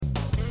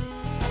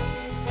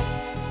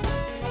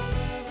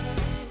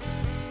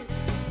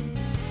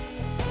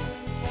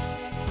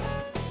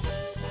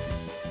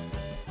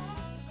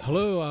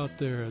Hello out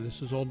there,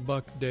 this is Old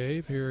Buck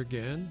Dave here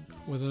again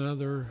with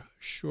another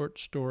short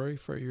story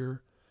for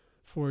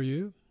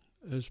you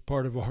as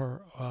part of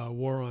our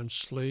War on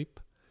Sleep.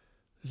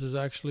 This is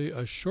actually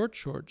a short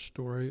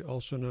story,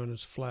 also known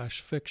as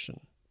flash fiction.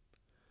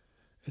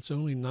 It's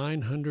only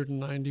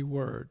 990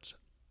 words,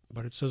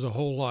 but it says a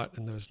whole lot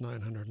in those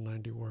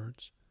 990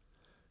 words.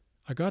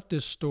 I got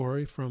this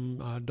story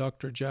from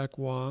Dr. Jack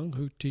Wong,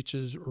 who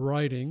teaches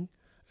writing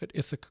at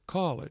Ithaca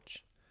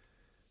College.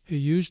 He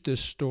used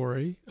this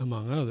story,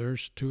 among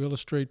others, to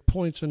illustrate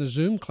points in a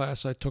Zoom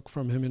class I took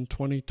from him in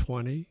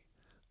 2020.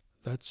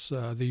 That's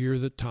the year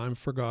that time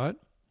forgot.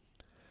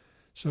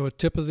 So a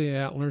tip of the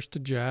antlers to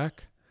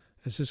Jack,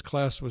 as his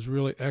class was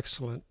really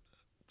excellent,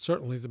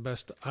 certainly the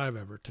best I've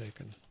ever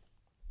taken.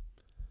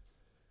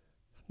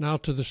 Now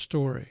to the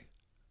story.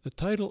 The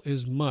title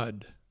is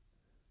Mud,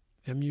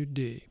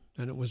 M-U-D,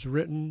 and it was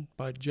written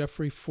by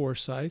Jeffrey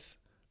Forsyth,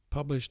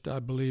 published, I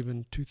believe,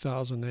 in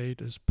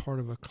 2008 as part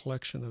of a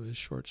collection of his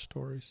short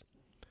stories.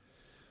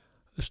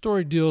 The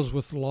story deals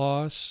with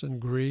loss and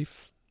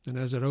grief, and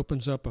as it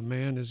opens up, a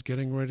man is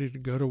getting ready to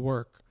go to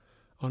work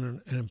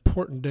on an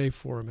important day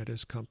for him at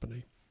his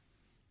company.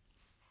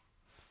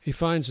 He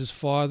finds his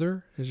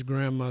father, his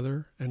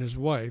grandmother, and his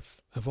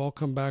wife have all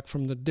come back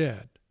from the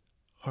dead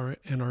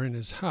and are in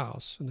his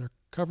house, and they're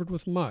covered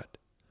with mud.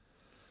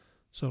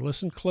 So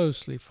listen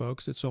closely,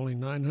 folks. It's only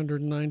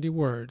 990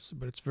 words,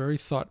 but it's very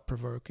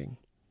thought-provoking.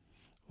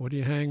 What do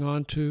you hang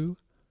on to?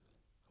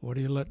 What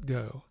do you let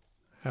go?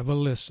 Have a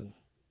listen.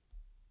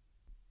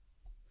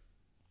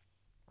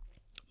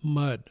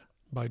 Mud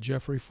by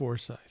Jeffrey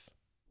Forsyth.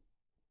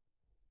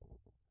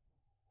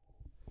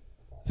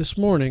 This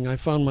morning I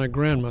found my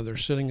grandmother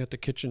sitting at the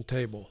kitchen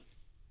table.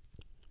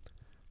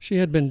 She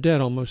had been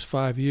dead almost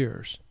 5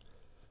 years,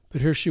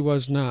 but here she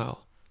was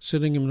now,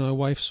 sitting in my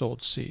wife's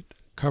old seat,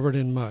 covered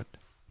in mud.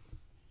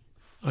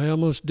 I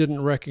almost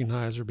didn't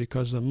recognize her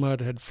because the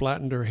mud had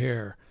flattened her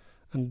hair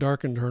and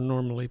darkened her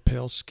normally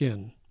pale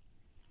skin.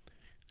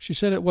 She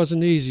said it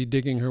wasn't easy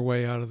digging her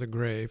way out of the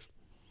grave,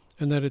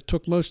 and that it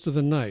took most of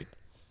the night,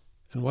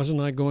 and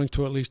wasn't I going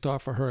to at least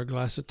offer her a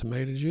glass of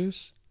tomato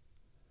juice?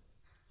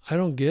 I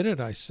don't get it,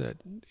 I said.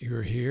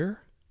 You're here?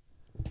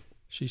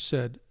 She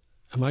said,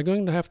 am I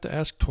going to have to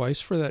ask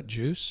twice for that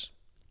juice?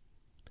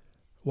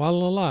 While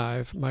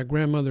alive, my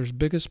grandmother's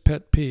biggest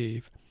pet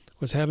peeve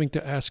was having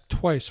to ask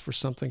twice for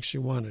something she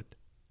wanted.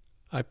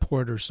 I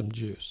poured her some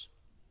juice.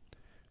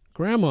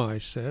 Grandma, I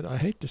said, I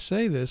hate to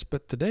say this,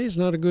 but today's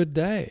not a good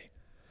day.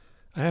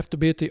 I have to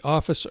be at the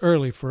office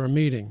early for a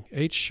meeting,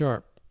 8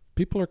 sharp.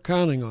 People are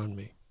counting on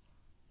me.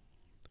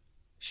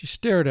 She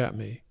stared at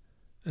me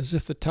as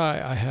if the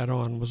tie I had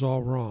on was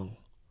all wrong.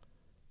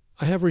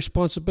 I have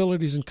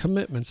responsibilities and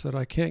commitments that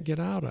I can't get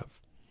out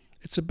of.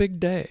 It's a big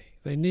day.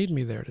 They need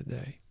me there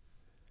today.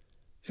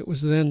 It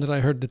was then that I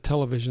heard the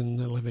television in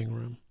the living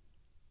room.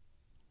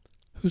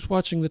 Who's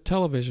watching the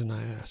television?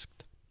 I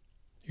asked.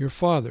 Your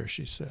father,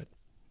 she said.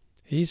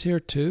 He's here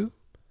too?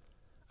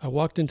 I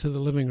walked into the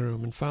living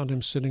room and found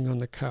him sitting on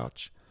the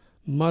couch,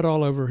 mud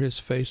all over his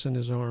face and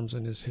his arms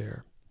and his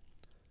hair.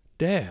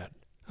 Dad,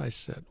 I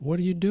said, what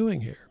are you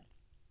doing here?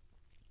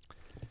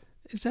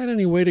 Is that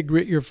any way to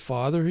greet your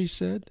father? He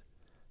said.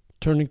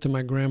 Turning to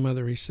my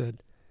grandmother, he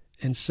said,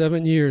 in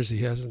 7 years he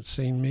hasn't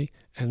seen me,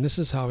 and this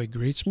is how he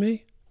greets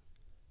me?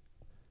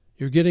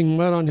 You're getting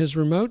mud on his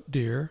remote,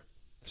 dear,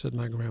 said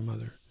my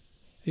grandmother.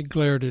 He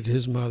glared at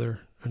his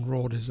mother and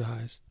rolled his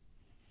eyes.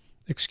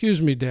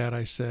 Excuse me, Dad,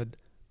 I said,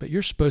 but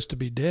you're supposed to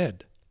be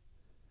dead.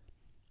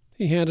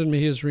 He handed me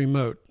his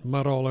remote,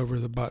 mud all over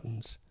the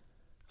buttons.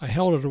 I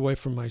held it away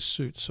from my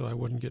suit so I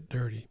wouldn't get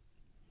dirty.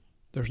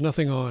 There's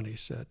nothing on, he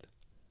said.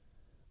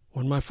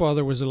 When my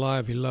father was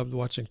alive, he loved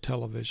watching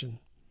television.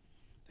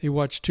 He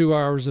watched 2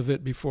 hours of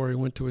it before he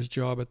went to his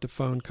job at the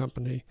phone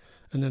company,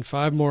 and then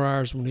 5 more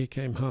hours when he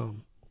came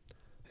home.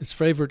 His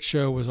favorite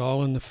show was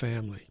All in the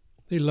Family.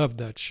 He loved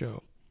that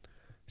show.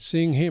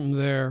 Seeing him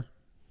there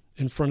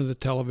in front of the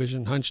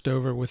television, hunched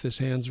over with his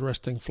hands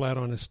resting flat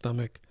on his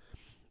stomach,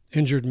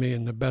 injured me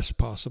in the best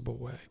possible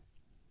way.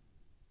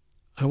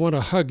 I want to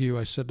hug you,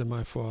 I said to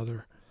my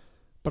father,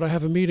 but I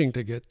have a meeting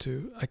to get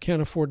to. I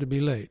can't afford to be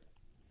late.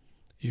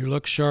 You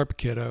look sharp,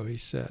 kiddo, he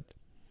said.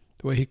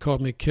 The way he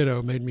called me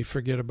kiddo made me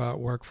forget about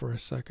work for a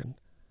second.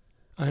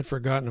 I had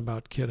forgotten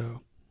about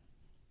kiddo.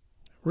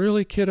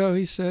 Really, kiddo,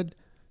 he said.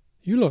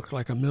 You look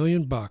like $1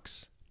 million.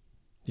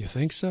 You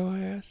think so?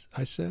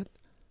 I said.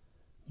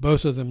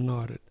 Both of them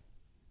nodded.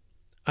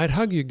 I'd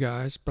hug you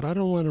guys, but I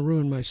don't want to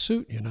ruin my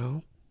suit, you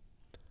know.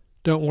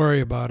 Don't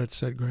worry about it,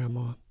 said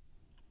Grandma.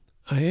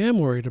 I am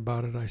worried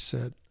about it, I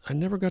said. I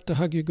never got to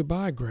hug you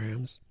goodbye,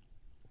 Grams.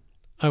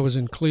 I was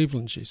in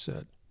Cleveland, she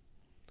said.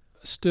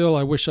 Still,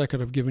 I wish I could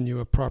have given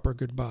you a proper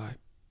goodbye.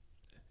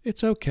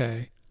 It's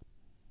okay.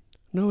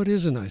 No, it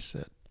isn't, I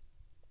said.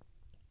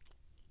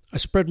 I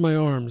spread my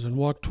arms and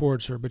walked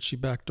towards her, but she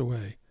backed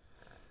away.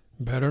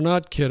 Better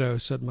not, kiddo,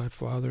 said my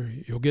father.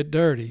 You'll get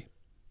dirty.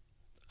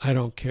 I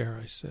don't care,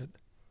 I said.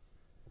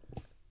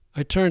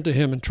 I turned to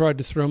him and tried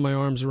to throw my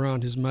arms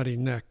around his muddy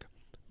neck,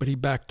 but he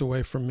backed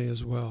away from me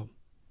as well.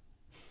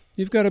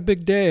 "You've got a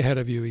big day ahead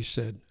of you," he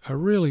said. "A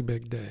really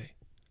big day."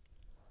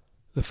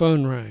 The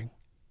phone rang.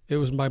 It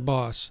was my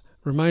boss,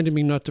 reminding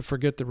me not to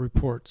forget the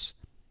reports.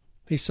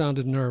 He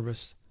sounded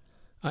nervous.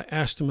 I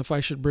asked him if I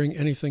should bring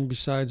anything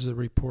besides the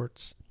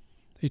reports.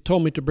 He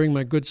told me to bring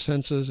my good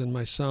senses and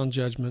my sound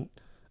judgment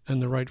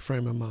and the right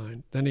frame of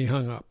mind. Then he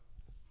hung up.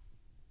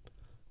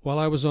 While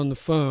I was on the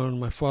phone,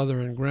 my father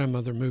and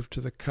grandmother moved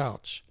to the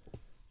couch,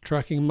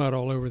 tracking mud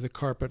all over the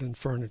carpet and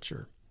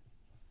furniture.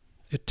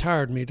 It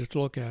tired me to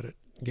look at it,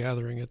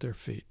 gathering at their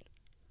feet.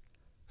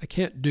 "I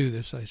can't do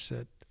this," I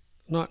said.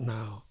 "Not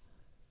now."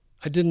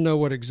 I didn't know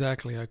what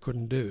exactly I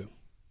couldn't do.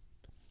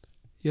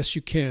 "Yes,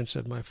 you can,"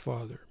 said my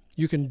father.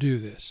 "You can do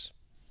this."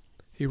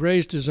 He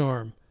raised his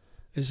arm,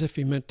 as if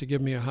he meant to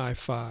give me a high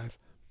five,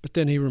 but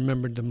then he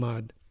remembered the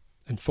mud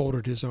and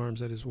folded his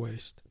arms at his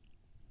waist.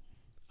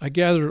 I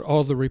gathered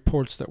all the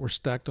reports that were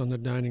stacked on the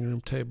dining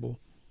room table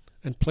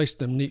and placed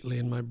them neatly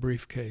in my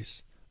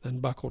briefcase, then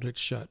buckled it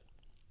shut.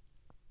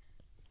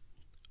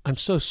 "I'm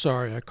so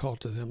sorry," I called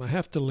to them. "I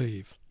have to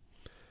leave.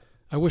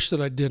 I wish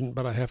that I didn't,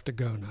 but I have to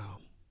go now."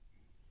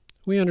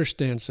 "We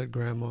understand," said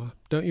Grandma.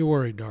 "Don't you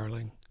worry,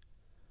 darling."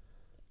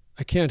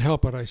 "I can't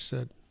help it," I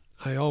said.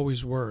 "I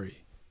always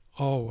worry.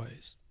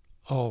 Always.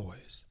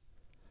 Always."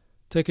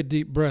 "Take a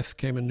deep breath,"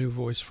 came a new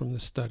voice from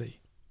the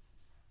study.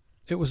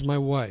 It was my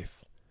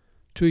wife.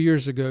 2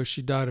 years ago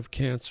she died of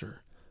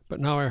cancer, but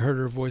now I heard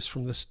her voice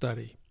from the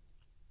study.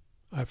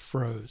 I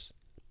froze.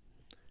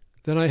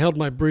 Then I held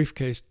my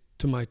briefcase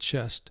to my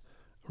chest,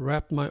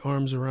 wrapped my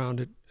arms around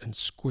it, and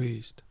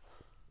squeezed.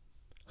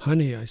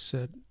 "Honey," I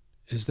said,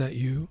 "is that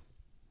you?"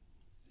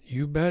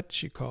 "You bet,"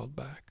 she called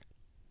back.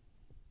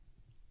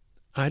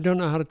 "I don't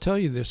know how to tell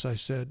you this," I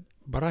said,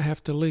 "but I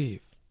have to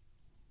leave."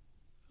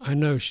 "I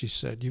know," she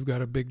said. "You've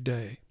got a big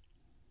day."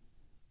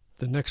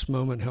 The next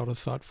moment held a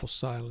thoughtful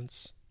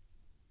silence.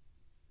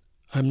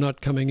 "I'm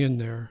not coming in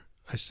there,"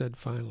 I said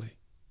finally.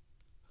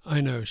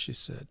 "I know," she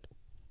said.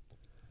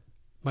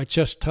 My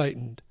chest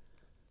tightened.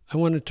 I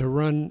wanted to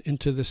run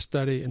into the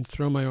study and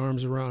throw my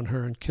arms around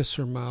her and kiss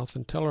her mouth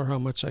and tell her how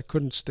much I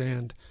couldn't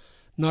stand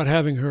not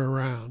having her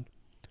around.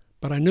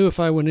 But I knew if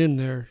I went in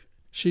there,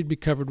 she'd be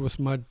covered with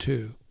mud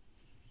too.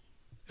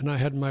 And I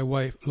had my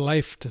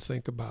life to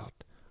think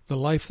about, the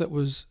life that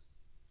was,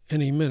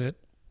 any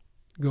minute,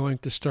 going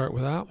to start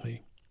without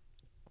me.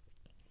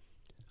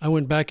 I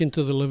went back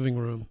into the living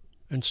room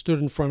and stood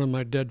in front of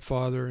my dead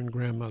father and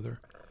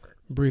grandmother,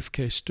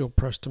 briefcase still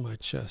pressed to my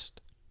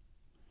chest.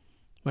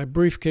 My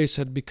briefcase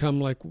had become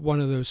like one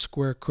of those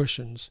square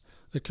cushions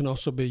that can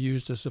also be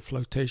used as a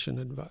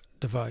flotation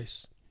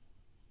device.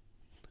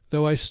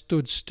 Though I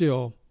stood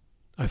still,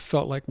 I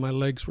felt like my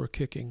legs were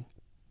kicking.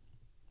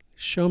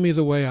 "Show me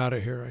the way out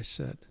of here," I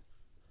said.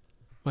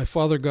 My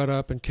father got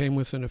up and came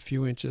within a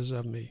few inches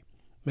of me,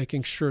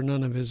 making sure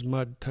none of his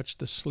mud touched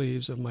the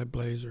sleeves of my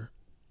blazer.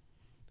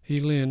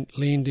 He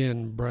leaned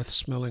in, breath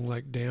smelling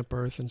like damp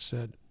earth, and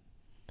said,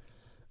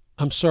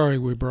 "I'm sorry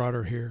we brought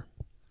her here.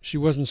 She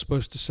wasn't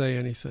supposed to say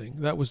anything.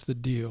 That was the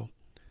deal.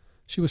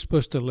 She was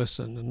supposed to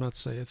listen and not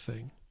say a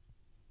thing."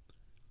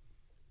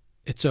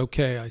 "It's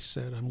okay," I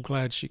said. "I'm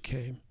glad she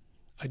came.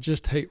 I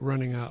just hate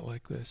running out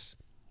like this."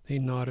 He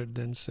nodded,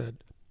 then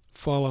said,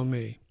 "Follow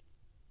me."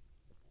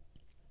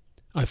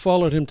 I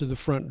followed him to the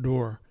front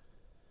door,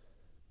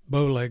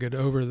 bow-legged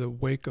over the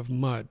wake of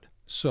mud,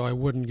 so I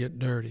wouldn't get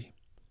dirty.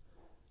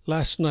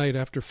 Last night,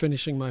 after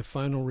finishing my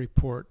final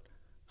report,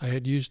 I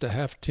had used a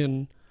half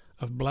tin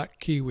of black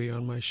kiwi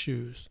on my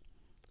shoes,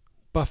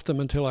 buffed them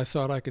until I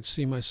thought I could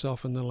see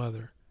myself in the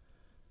leather.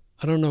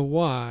 I don't know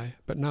why,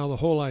 but now the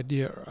whole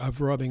idea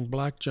of rubbing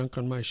black junk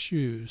on my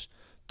shoes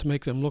to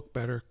make them look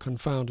better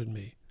confounded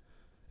me.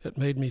 It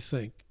made me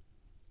think,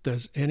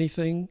 does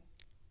anything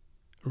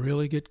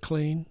really get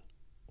clean?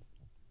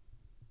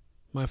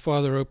 My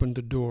father opened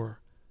the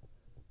door.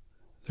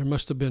 There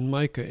must have been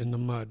mica in the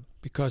mud,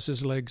 because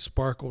his legs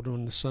sparkled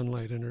when the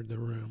sunlight entered the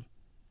room.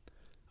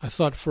 I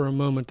thought for a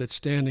moment that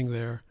standing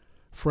there,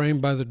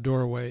 framed by the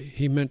doorway,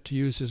 he meant to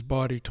use his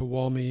body to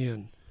wall me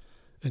in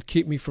and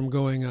keep me from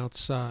going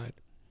outside,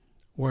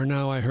 where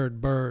now I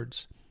heard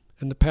birds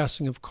and the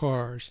passing of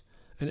cars,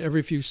 and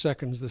every few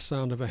seconds the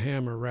sound of a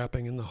hammer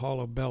rapping in the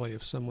hollow belly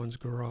of someone's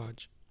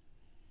garage.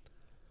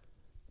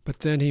 But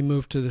then he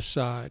moved to the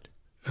side,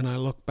 and I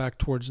looked back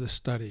towards the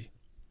study,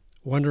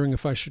 wondering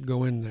if I should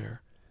go in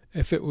there,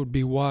 if it would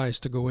be wise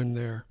to go in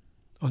there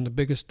on the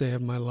biggest day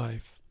of my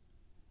life.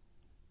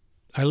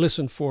 I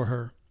listened for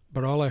her,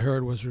 but all I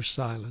heard was her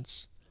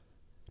silence.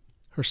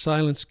 Her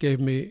silence gave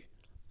me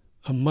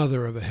a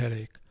mother of a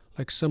headache,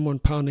 like someone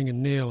pounding a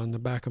nail in the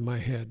back of my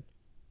head.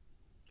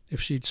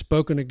 If she'd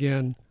spoken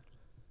again,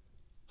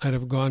 I'd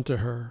have gone to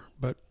her,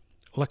 but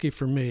lucky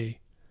for me,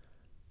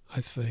 I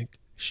think,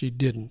 she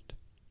didn't.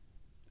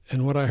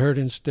 And what I heard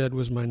instead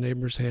was my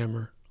neighbor's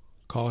hammer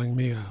calling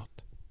me out.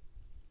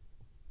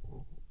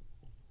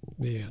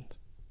 The end.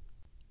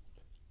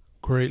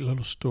 Great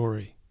little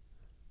story.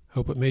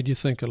 Hope it made you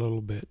think a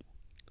little bit.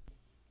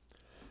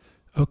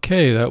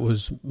 Okay, that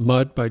was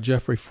Mud by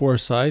Jeffrey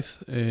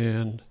Forsyth,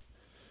 and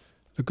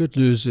the good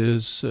news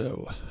is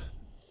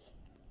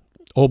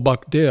Old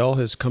Buck Dale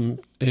has come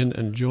in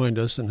and joined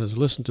us and has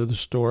listened to the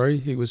story.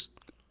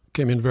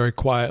 Came in very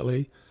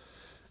quietly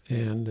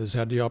and has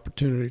had the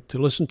opportunity to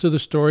listen to the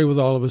story with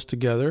all of us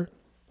together.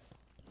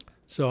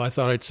 So I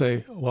thought I'd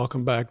say,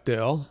 welcome back,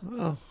 Dale.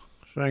 Well,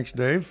 thanks,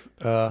 Dave.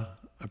 I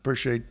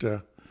appreciate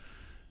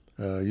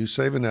you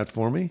saving that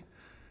for me.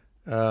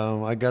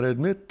 I got to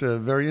admit,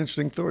 very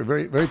interesting story,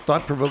 very very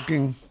thought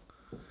provoking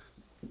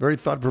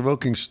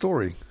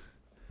story.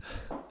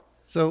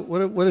 So,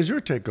 what is your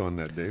take on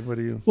that, Dave? What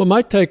do you? Well,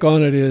 my take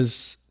on it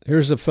is: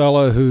 here's a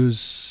fellow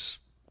who's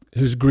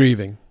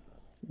grieving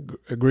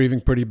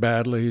pretty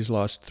badly. He's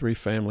lost 3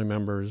 family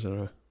members in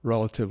a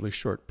relatively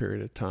short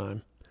period of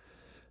time,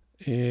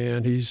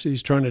 and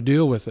he's trying to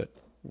deal with it,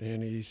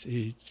 and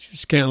he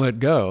just can't let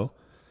go.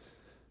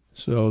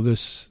 So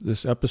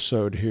this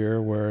episode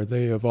here, where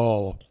they have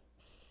all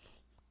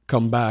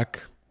come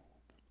back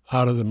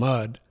out of the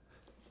mud,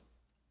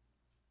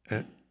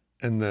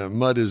 and the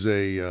mud is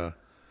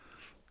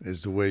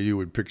is the way you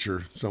would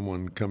picture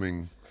someone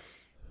coming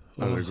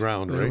out of the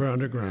ground, right?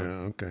 Underground.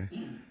 Yeah, okay.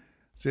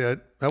 See,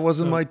 that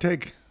wasn't my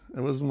take.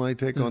 That wasn't my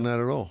take on that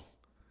at all.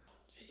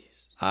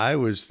 I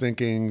was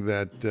thinking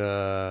that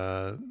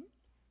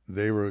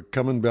they were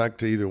coming back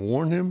to either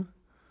warn him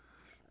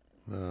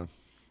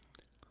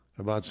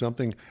about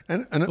something.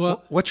 And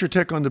what's your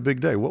take on the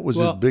big day? What was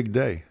his big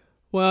day?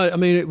 Well, I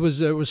mean, it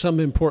was some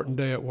important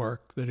day at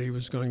work that he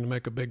was going to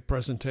make a big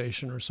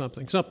presentation or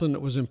something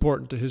that was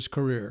important to his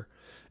career.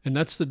 And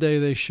that's the day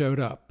they showed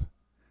up,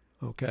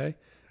 okay?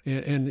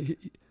 And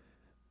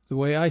the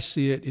way I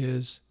see it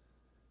is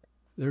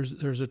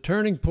there's a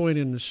turning point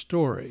in the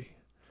story.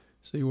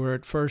 See, where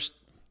at first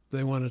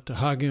they wanted to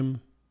hug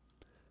him,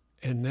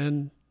 and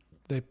then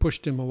they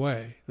pushed him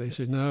away. They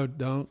said, "No,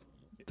 don't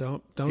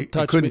touch me." He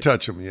couldn't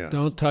touch him, yeah.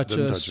 Don't touch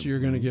us. You're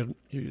going to get.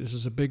 This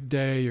is a big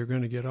day. You're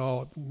going to get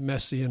all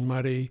messy and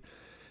muddy.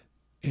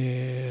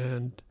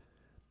 And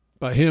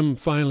by him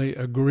finally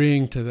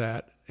agreeing to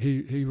that,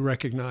 he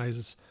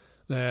recognizes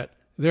that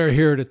they're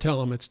here to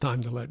tell him it's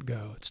time to let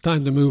go. It's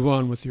time to move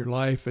on with your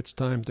life. It's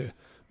time to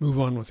move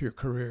on with your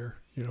career.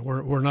 You know,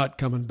 we're not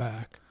coming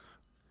back.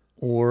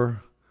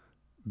 Or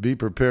be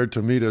prepared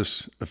to meet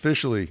us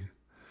officially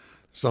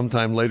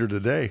sometime later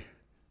today.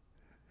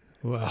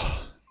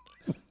 Well,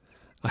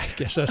 I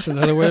guess that's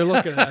another way of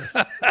looking at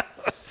it.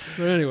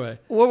 But anyway.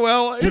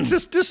 Well, this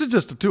is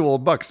just the 2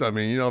 old bucks. I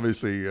mean,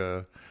 obviously,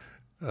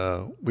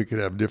 we could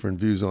have different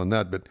views on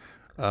that, but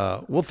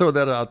we'll throw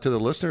that out to the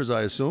listeners,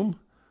 I assume.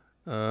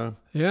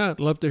 Yeah, I'd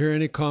love to hear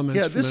any comments.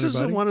 Yeah, from this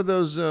anybody.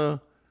 is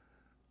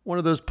one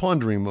of those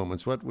pondering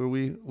moments. Where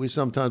we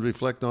sometimes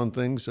reflect on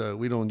things.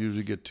 We don't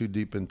usually get too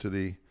deep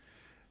into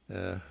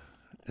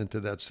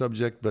that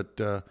subject,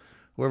 but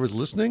whoever's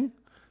listening,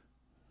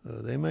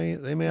 they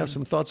may have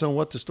some thoughts on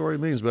what the story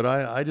means. But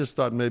I just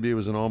thought maybe it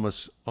was an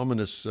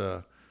ominous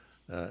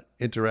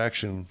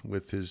interaction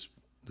with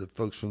the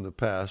folks from the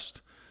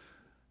past,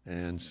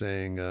 and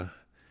saying,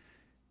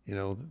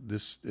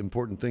 this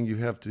important thing you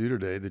have to do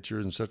today that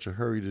you're in such a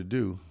hurry to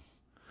do.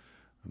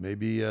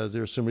 Maybe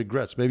there's some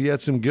regrets. Maybe he had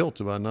some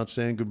guilt about not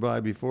saying goodbye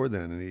before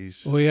then, and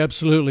he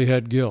absolutely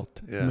had guilt.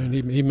 Yeah. I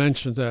mean, he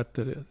mentioned that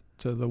to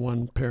the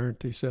one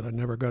parent. He said, "I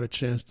never got a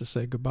chance to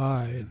say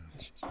goodbye."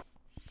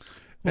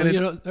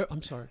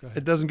 I'm sorry. Go ahead.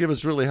 It doesn't give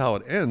us really how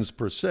it ends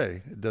per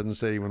se. It doesn't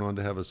say he went on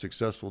to have a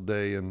successful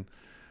day, and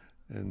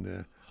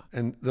the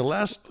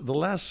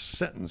last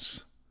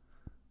sentence,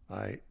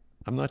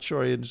 I'm not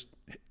sure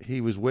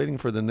he was waiting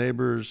for the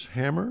neighbor's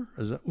hammer.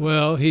 Is that?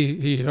 Well,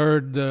 he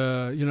heard.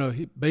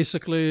 He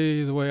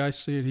basically, the way I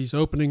see it, he's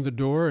opening the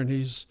door and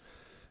he's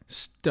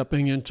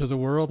stepping into the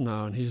world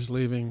now, and he's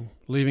leaving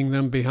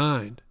them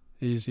behind.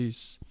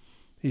 He's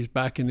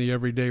back in the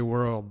everyday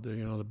world.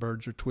 The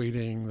birds are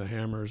tweeting, the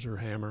hammers are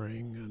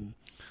hammering, and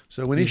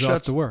so when he's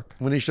off to work.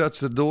 When he shuts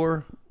the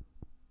door,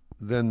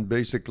 then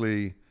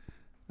basically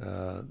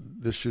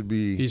this should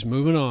be. He's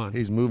moving on.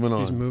 He's moving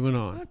on. He's moving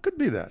on. It could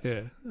be that.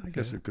 Yeah. I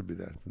guess it could be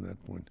that from that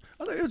point.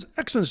 It was an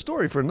excellent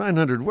story for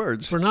 900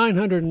 words. For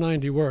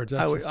 990 words.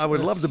 I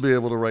would love to be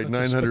able to write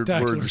 900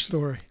 words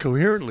story.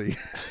 Coherently.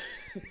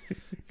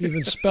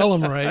 Even spell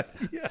them right.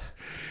 Yeah.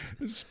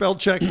 Spell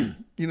check, and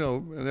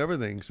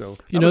everything. So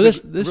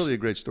this really a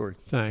great story.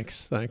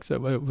 Thanks. It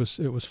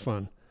was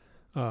fun.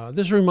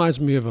 This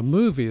reminds me of a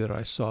movie that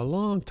I saw a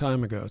long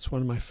time ago. It's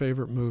one of my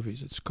favorite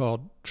movies. It's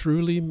called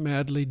Truly,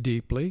 Madly,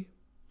 Deeply,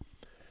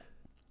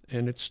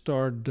 and it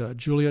starred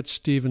Juliet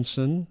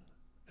Stevenson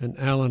and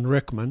Alan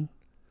Rickman.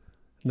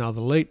 Now,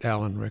 the late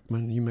Alan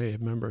Rickman, you may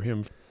remember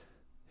him.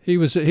 He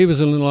was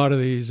in a lot of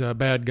these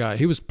bad guy.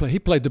 He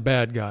played the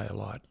bad guy a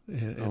lot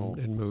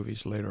in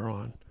movies later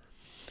on.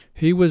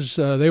 They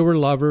were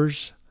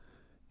lovers.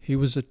 He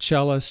was a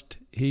cellist.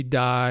 He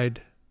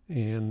died.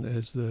 And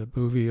as the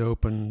movie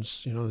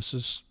opens, this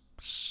is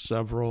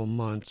several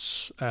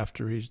months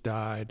after he's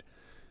died,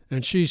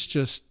 and she's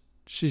just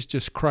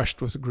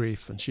crushed with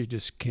grief, and she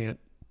just can't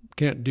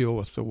deal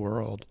with the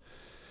world.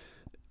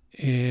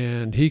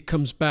 And he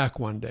comes back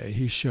one day.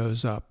 He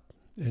shows up,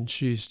 and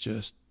she's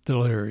just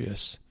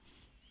delirious.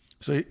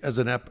 So as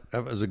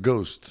a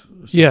ghost. So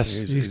Yes,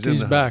 he's in he's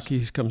the back. house.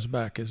 He comes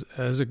back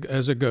as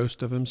a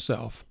ghost of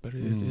himself, but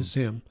it's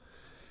him,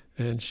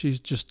 and she's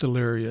just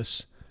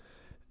delirious.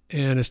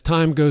 And as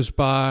time goes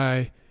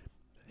by,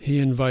 he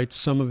invites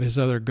some of his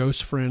other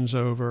ghost friends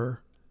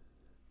over,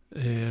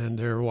 and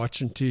they're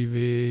watching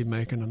TV,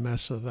 making a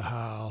mess of the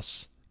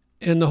house.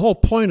 And the whole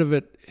point of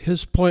it,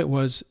 his point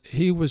was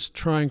he was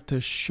trying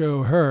to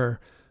show her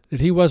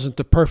that he wasn't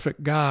the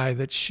perfect guy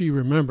that she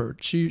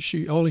remembered. She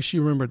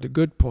remembered the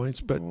good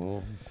points, but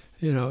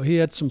he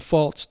had some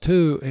faults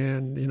too.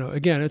 And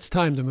again, it's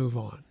time to move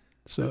on.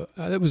 So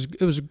it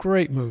was a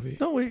great movie.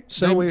 Don't we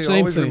Same always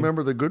thing.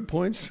 remember the good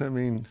points? I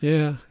mean,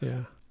 Yeah.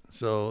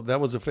 so that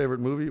was a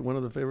favorite movie, one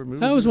of the favorite movies?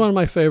 That was one of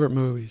my favorite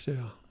movies.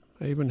 Yeah,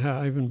 I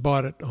even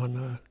bought it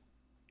on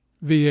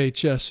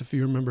VHS. If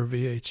you remember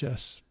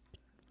VHS,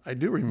 I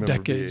do remember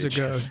decades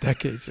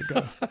VHS.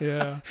 ago.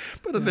 Yeah.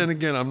 But then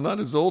again, I'm not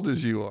as old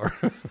as you are.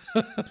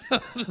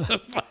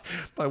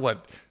 by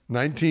what,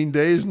 19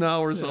 days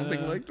now or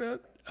something like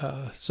that?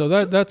 So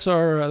that's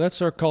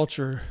our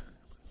culture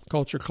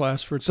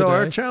class for today. So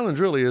our challenge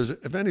really is,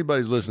 if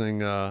anybody's listening,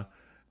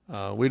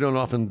 we don't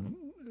often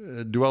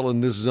dwell in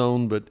this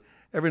zone, but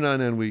every now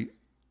and then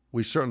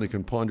we certainly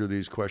can ponder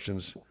these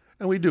questions,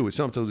 and we do.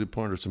 Sometimes we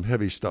ponder some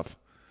heavy stuff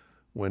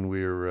when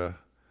we're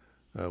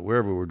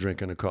wherever we're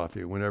drinking a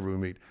coffee, whenever we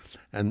meet,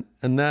 and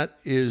that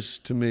is,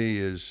 to me,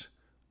 is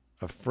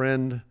a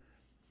friend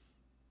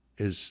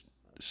is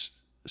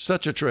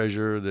such a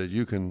treasure that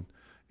you can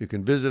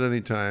visit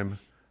anytime,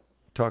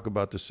 talk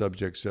about the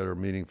subjects that are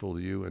meaningful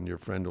to you, and your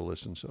friend will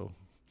listen. So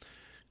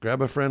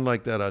grab a friend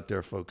like that out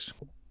there, folks.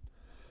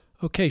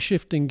 Okay,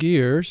 shifting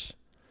gears,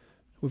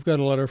 we've got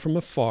a letter from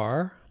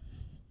afar.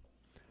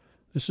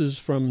 This is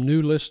from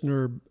new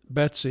listener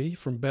Betsy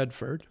from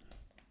Bedford.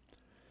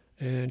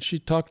 And she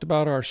talked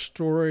about our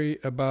story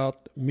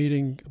about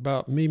me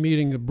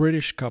meeting a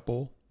British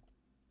couple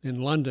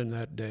in London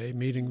that day,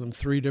 meeting them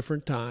 3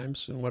 different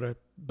times, and what a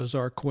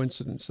bizarre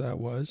coincidence that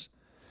was.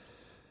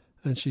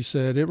 And she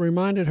said it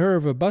reminded her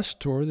of a bus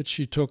tour that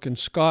she took in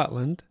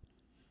Scotland,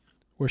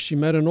 where she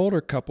met an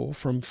older couple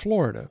from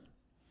Florida.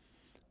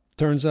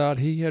 Turns out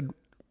he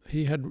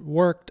had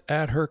worked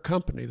at her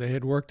company. They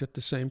had worked at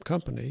the same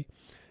company,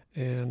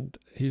 and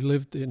he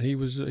lived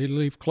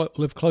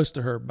close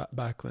to her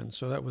back then.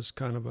 So that was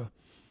kind of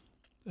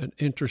an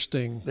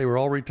interesting. They were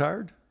all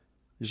retired?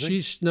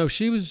 She's young.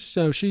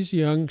 She's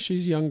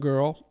a young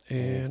girl,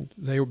 and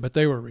they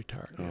were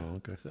retired. Yeah. Oh,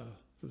 okay. So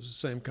it was the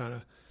same kind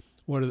of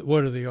what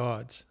are the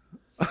odds?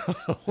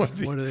 What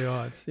are the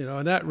odds?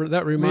 And that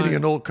reminded meeting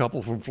an old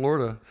couple from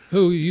Florida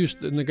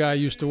and the guy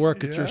used to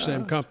work at your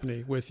same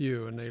company with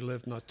you, and they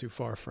lived not too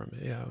far from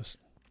you. Yeah,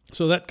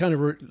 so that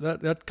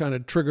kind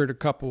of triggered a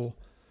couple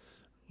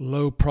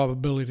low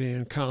probability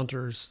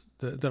encounters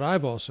that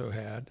I've also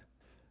had.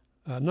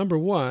 Number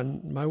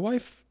one, my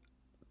wife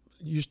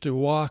used to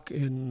walk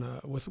in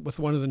with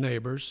one of the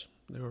neighbors.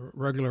 They were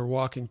regular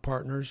walking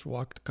partners,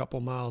 walked a couple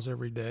miles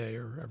every day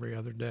or every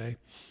other day.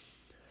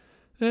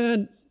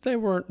 And they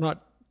weren't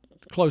not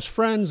close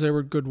friends. They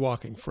were good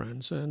walking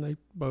friends. And they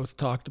both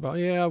talked about,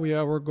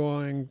 we're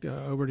going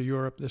over to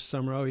Europe this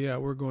summer. Oh, yeah,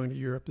 we're going to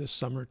Europe this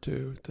summer,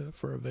 too,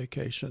 for a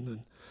vacation.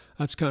 And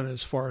that's kind of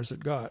as far as it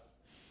got.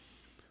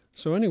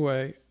 So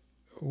anyway,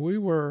 we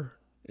were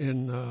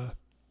in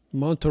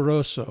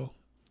Monterosso.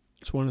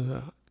 It's one of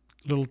the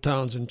little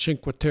towns in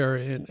Cinque Terre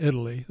in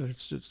Italy that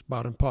it's just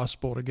about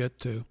impossible to get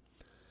to.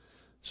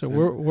 So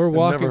we're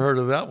walking. I've never heard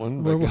of that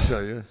one, I can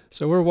tell you.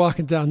 So we're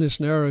walking down this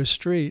narrow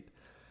street,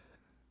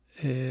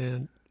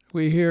 and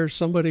we hear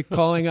somebody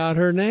calling out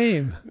her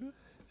name,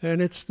 and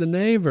it's the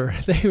neighbor.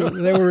 They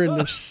were in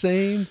the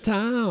same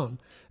town,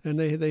 and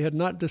they had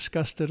not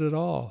discussed it at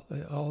all.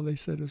 All they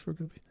said is we're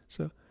going to be.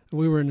 So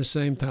we were in the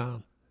same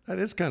town. That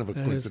is kind of a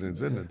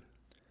coincidence, isn't it?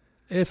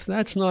 If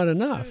that's not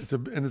enough, it's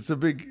a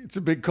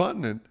big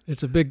continent.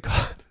 It's a big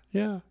continent.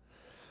 Yeah.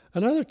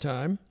 Another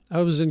time,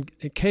 I was in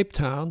Cape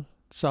Town,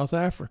 South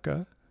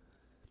Africa,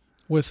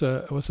 with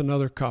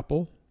another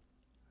couple,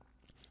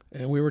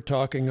 and we were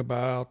talking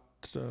about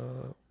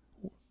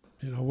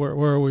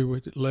where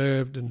we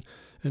lived, and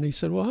he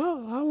said,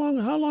 "Well, how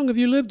long have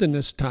you lived in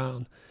this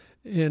town?"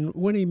 And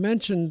when he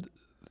mentioned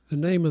the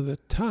name of the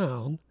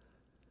town,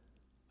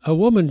 a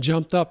woman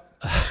jumped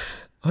up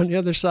on the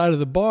other side of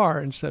the bar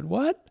and said,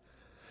 "What?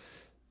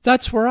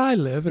 That's where I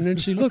live." And then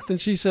she looked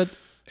and she said,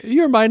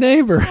 "You're my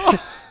neighbor."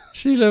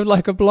 She lived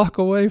like a block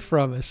away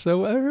from us.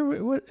 So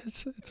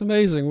it's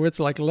amazing. It's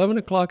like 11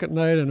 o'clock at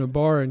night in a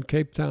bar in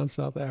Cape Town,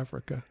 South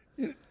Africa.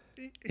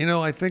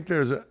 I think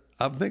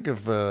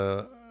if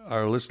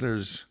our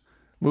listeners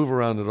move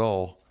around at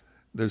all,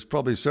 there's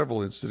probably several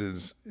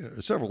listeners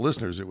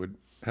that would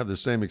have the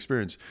same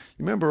experience.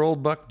 You remember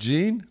Old Buck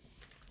Gene?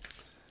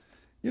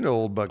 You know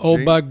Old Buck Gene.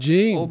 Old Buck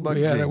Gene. Old Buck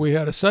Gene. We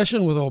had a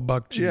session with Old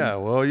Buck Gene. Yeah,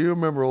 well, you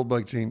remember Old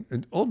Buck Gene.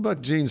 And Old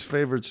Buck Gene's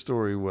favorite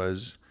story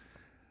was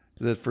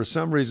that for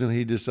some reason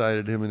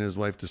him and his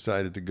wife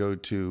decided to go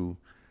to,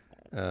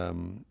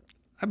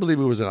 I believe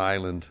it was an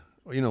island,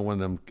 one of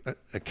them,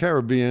 a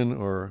Caribbean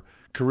or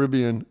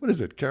Caribbean. What is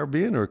it?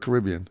 Caribbean or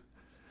Caribbean?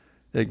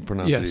 They can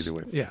pronounce it Yes. either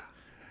way. Yeah.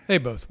 They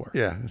both were.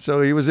 Yeah.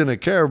 So he was in a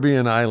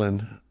Caribbean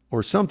island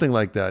or something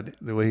like that,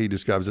 the way he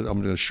describes it.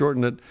 I'm going to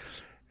shorten it.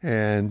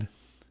 And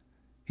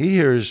he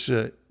hears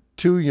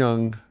two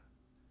young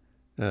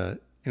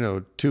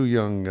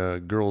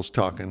girls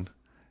talking.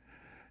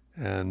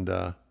 And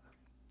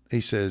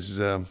he says,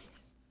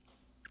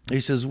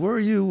 where are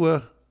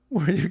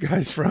you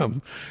guys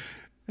from?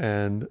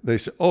 And they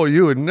say, oh,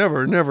 you would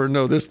never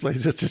know this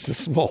place. It's just a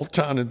small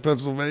town in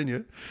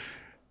Pennsylvania.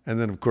 And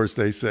then, of course,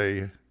 they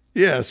say,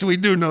 yes, we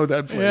do know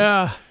that place.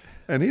 Yeah.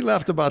 And he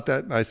laughed about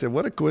that. And I said,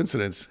 what a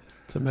coincidence.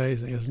 It's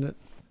amazing, isn't it?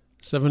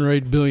 7 or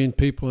 8 billion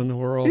people in the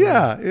world.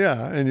 Yeah,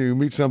 yeah. And you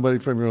meet somebody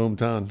from your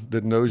hometown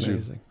that knows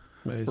Amazing.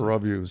 you Amazing. or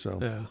of you. So,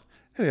 Yeah.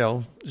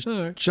 anyhow, just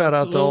All right. shout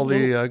That's out to all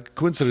the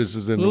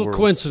coincidences in the little world.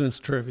 coincidence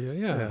trivia.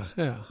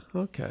 Yeah.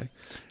 Okay.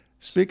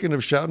 Speaking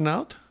of shouting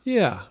out,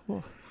 Yeah.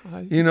 Well,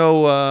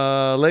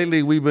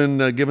 lately we've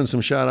been giving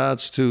some shout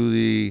outs to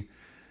the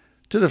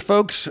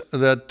folks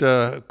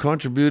that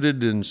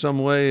contributed in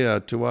some way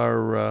to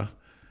our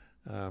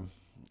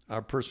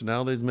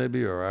personalities,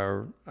 maybe,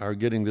 or our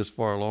getting this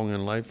far along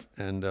in life.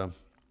 And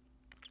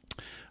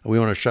we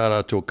want to shout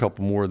out to a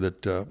couple more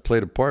that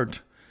played a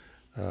part.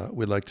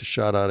 We'd like to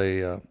shout out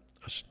to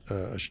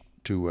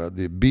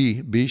the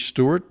B.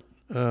 Stewart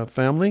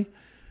family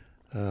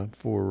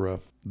for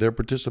their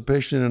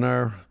participation in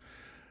our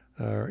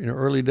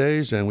early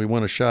days, and we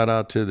want to shout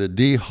out to the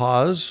D.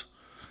 Hawes,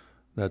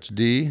 that's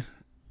D.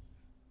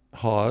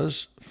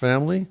 Hawes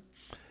family.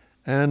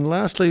 And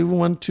lastly, we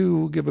want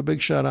to give a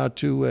big shout out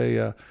to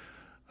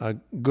a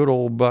good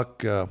old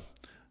buck,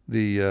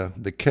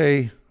 the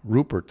K.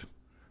 Rupert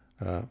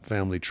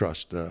Family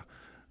Trust.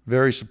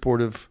 Very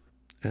supportive,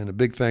 and a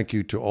big thank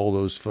you to all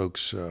those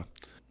folks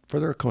for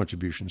their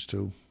contributions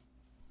to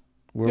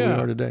where we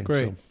are today.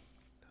 Great. So,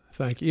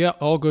 thank you. Yeah,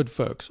 all good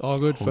folks. All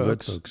good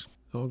folks.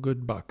 All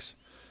good bucks.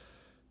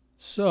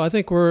 So I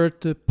think we're at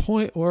the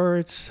point where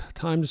it's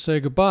time to say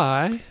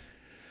goodbye.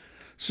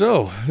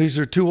 So these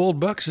are two old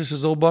bucks. This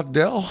is Old Buck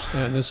Dell.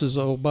 And this is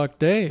Old Buck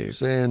Dave.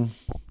 Saying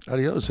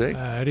adios, eh?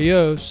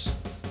 Adios.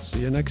 See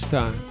you next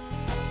time.